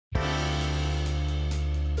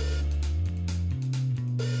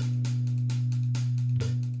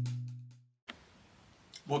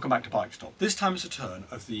Welcome back to Bike Stop. This time it's a turn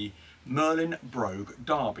of the Merlin Brogue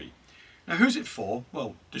Derby. Now who's it for?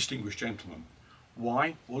 Well, distinguished gentlemen.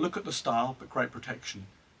 Why? Well, look at the style, but great protection,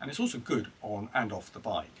 and it's also good on and off the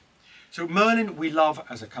bike. So Merlin we love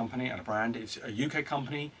as a company and a brand. It's a UK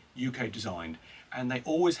company, UK designed, and they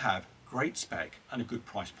always have great spec and a good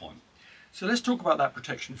price point. So let's talk about that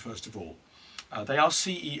protection first of all. They are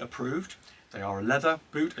CE approved. They are a leather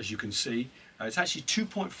boot, as you can see. It's actually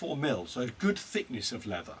 2.4 mil, so a good thickness of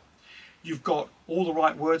leather. You've got all the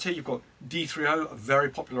right words here. You've got D3O, a very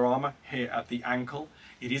popular armour here at the ankle.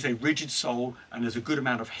 It is a rigid sole and there's a good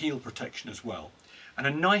amount of heel protection as well. And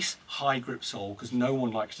a nice high grip sole, because no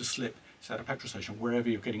one likes to slip, say at a petrol station, wherever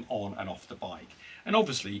you're getting on and off the bike. And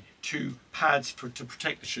obviously two pads to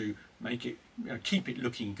protect the shoe, make it, keep it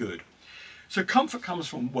looking good. So comfort comes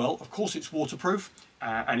from, well, of course it's waterproof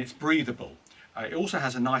and it's breathable. It also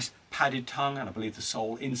has a nice padded tongue, and I believe the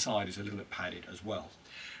sole inside is a little bit padded as well.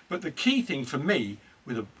 But the key thing for me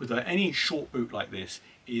with any short boot like this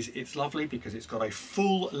is it's lovely because it's got a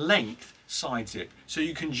full length side zip. So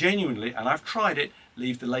you can genuinely, and I've tried it,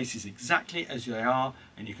 leave the laces exactly as they are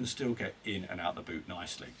and you can still get in and out the boot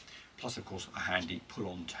nicely. Plus of course a handy pull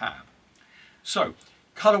on tab. So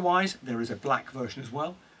colour wise there is a black version as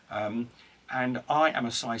well. And I am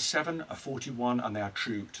a size 7, a 41, and they are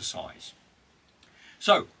true to size.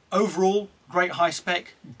 So overall, great high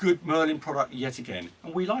spec, good Merlin product yet again,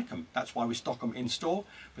 and we like them. That's why we stock them in store,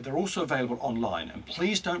 but they're also available online. And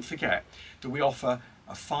please don't forget that we offer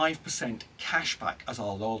a 5% cashback as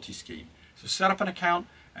our loyalty scheme. So set up an account,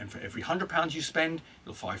 and for every £100 you spend,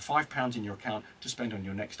 you'll find £5 in your account to spend on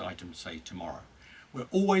your next item, say tomorrow. We're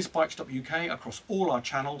always Bike Stop UK across all our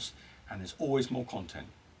channels, and there's always more content.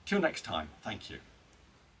 Till next time, thank you.